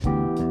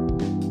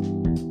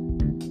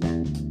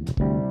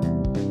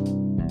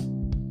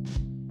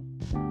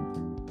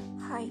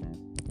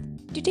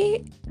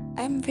Today,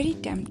 I am very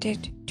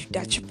tempted to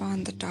touch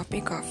upon the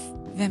topic of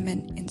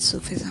women in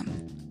Sufism.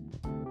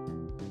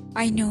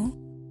 I know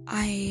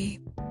I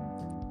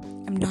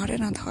am not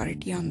an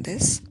authority on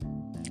this.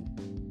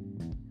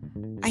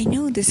 I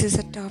know this is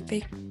a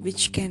topic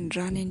which can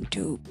run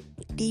into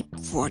deep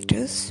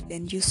waters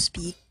when you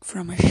speak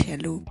from a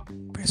shallow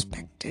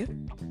perspective.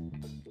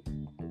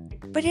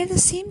 But at the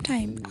same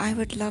time, I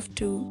would love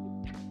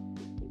to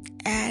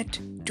add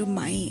to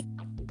my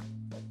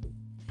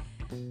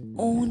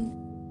own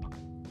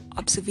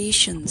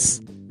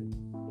observations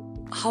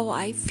how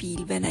I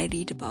feel when I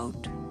read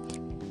about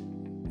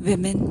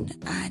women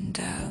and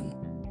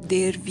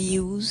their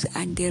views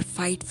and their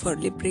fight for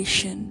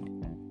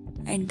liberation,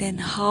 and then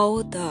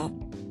how the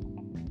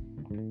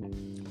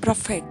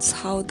prophets,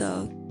 how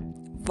the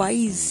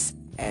wise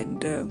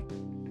and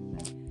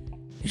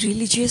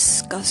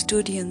religious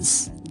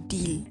custodians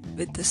deal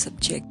with the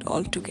subject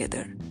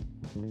altogether.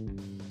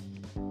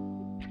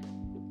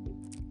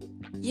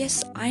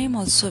 Yes, I am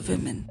also a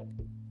woman,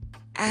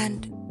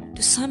 and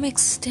to some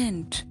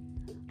extent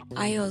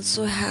I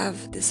also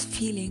have this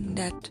feeling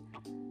that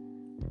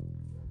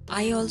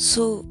I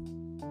also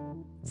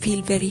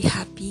feel very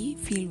happy,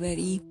 feel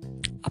very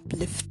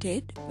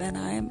uplifted when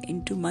I am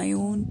into my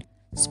own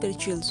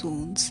spiritual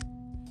zones,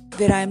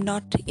 where I am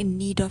not in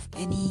need of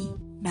any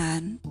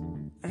man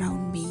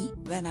around me,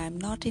 when I am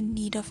not in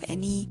need of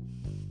any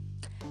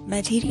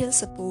material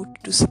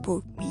support to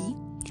support me,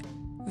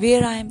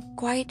 where I am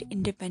quite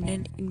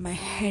independent in my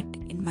head,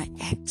 in my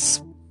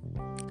acts.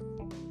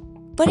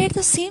 But at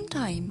the same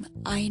time,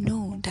 I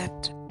know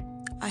that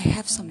I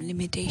have some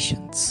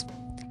limitations.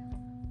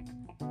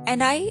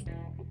 And I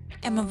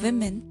am a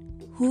woman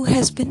who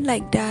has been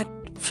like that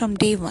from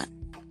day one.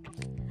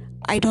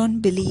 I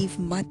don't believe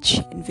much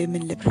in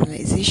women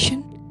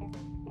liberalization,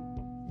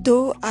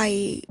 though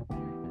I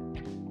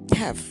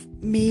have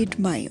made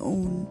my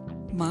own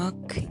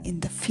mark in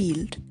the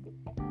field.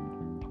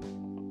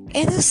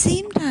 At the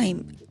same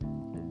time,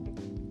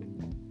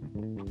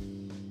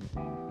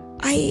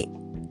 I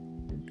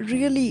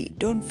really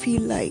don't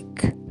feel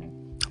like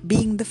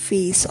being the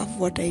face of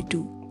what I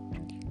do.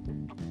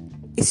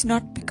 It's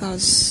not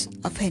because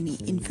of any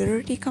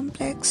inferiority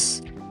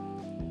complex.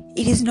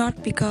 It is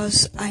not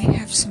because I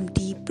have some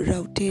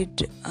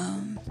deep-rooted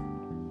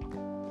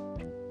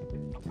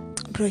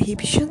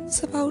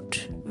prohibitions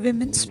about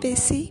women's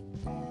spacey.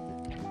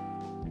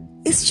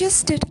 It's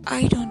just that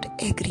I don't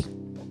agree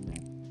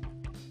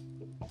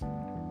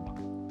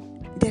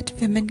that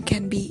women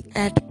can be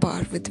at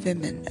par with the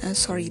men.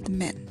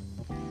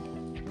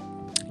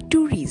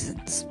 Two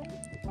reasons.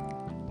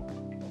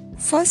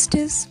 First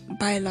is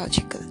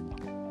biological.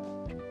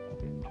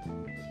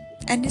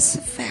 And it's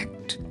a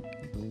fact.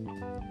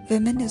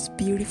 Woman is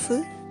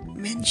beautiful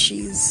when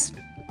she is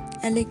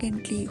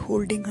elegantly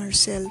holding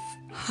herself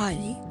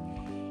high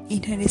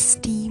in her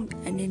esteem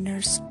and in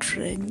her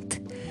strength.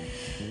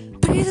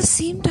 But at the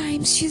same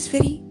time, she is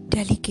very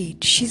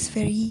delicate. She is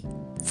very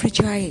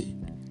fragile.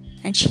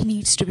 And she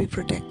needs to be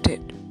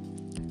protected.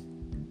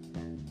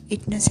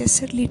 It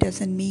necessarily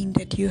doesn't mean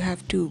that you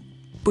have to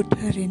put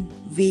her in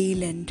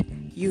veil and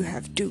you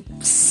have to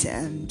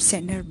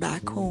send her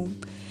back home,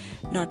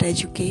 not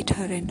educate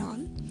her and all.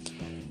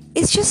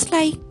 It's just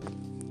like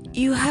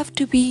you have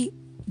to be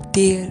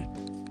there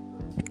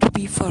to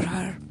be for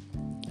her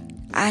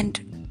and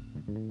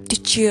to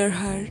cheer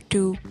her,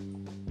 to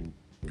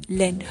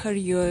lend her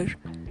your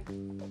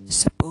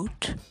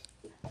support,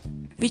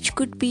 which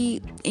could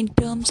be in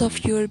terms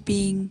of your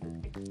being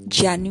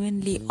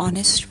genuinely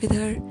honest with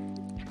her,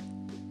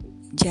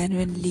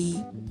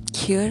 genuinely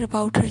care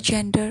about her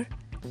gender,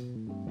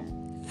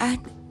 and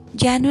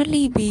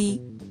genuinely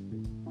be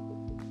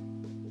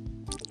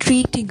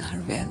treating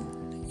her well.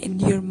 In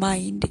your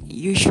mind,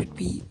 you should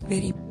be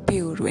very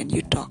pure when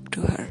you talk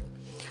to her.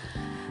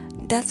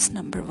 That's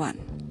number one.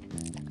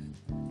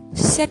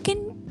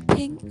 Second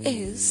thing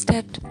is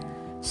that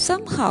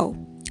somehow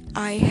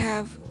I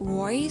have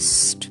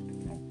voiced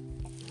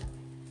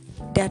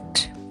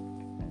that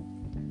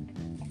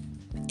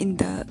in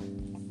the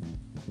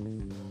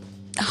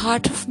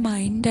heart of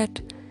mine,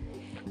 that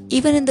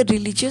even in the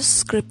religious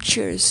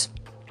scriptures,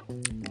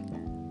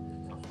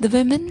 the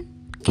women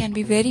can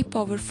be very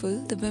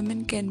powerful. The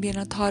woman can be an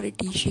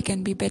authority. She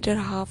can be better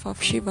half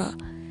of Shiva.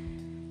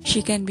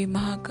 She can be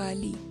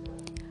Mahakali.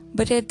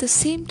 But at the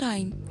same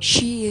time,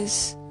 she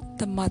is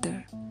the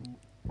mother.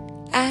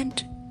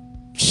 And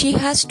she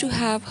has to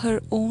have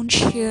her own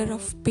share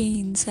of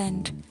pains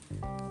and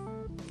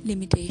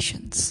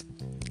limitations.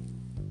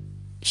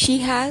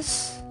 She's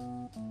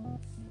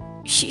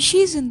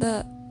in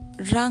the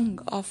rung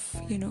of,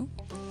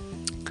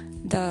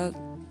 the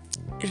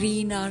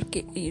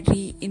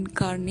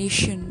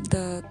reincarnation,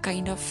 the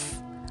kind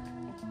of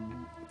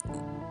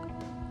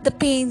the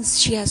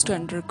pains she has to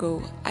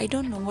undergo. I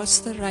don't know what's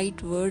the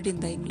right word in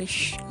the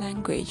English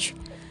language,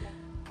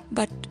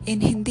 but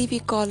in Hindi we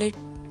call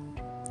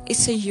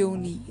it's a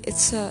yoni.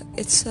 It's a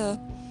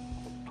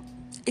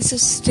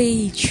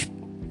stage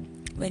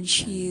when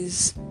she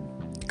is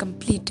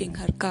completing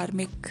her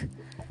karmic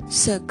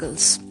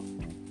circles.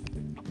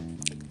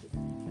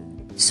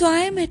 So I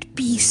am at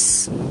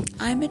peace.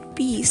 I'm at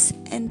peace,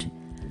 and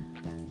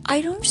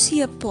I don't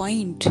see a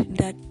point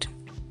that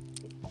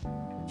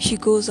she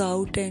goes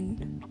out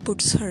and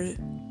puts her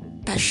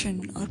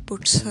passion or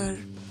puts her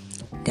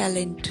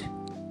talent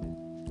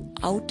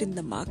out in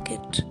the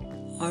market,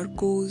 or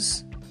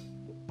goes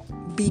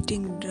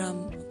beating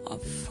drum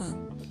of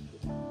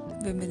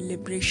women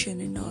liberation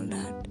and all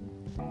that.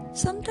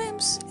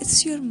 Sometimes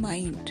it's your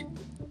mind.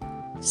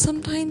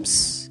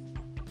 Sometimes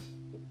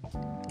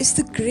it's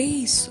the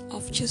grace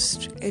of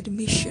just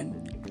admission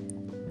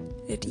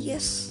that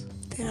yes,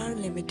 there are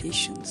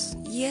limitations.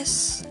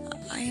 Yes,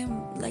 I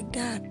am like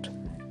that.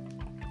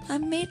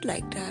 I'm made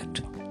like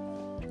that.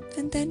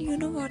 And then you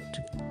know what?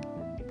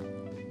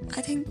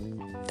 I think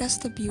that's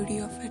the beauty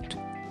of it.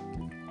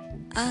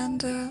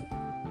 And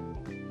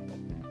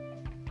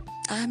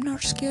I'm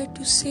not scared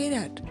to say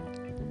that.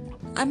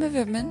 I'm a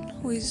woman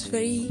who is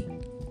very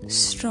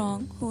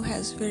strong, who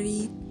has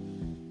very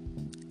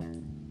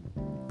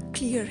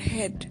clear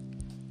head,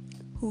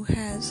 who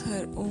has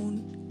her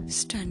own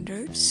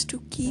standards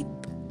to keep.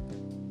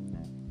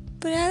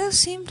 But at the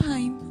same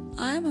time,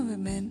 I'm a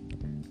woman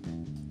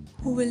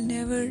who will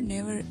never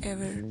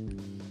ever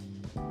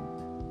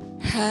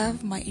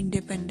have my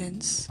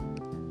independence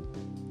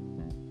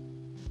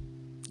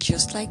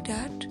just like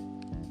that,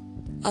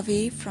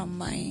 away from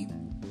my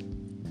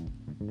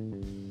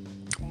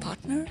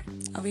partner,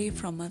 away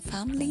from my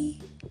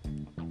family,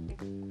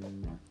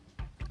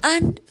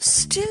 and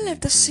still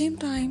at the same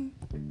time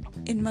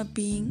in my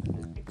being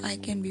I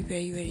can be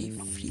very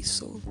free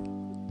soul.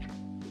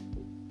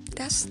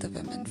 That's the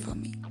woman for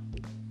me,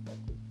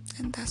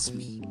 and that's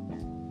me.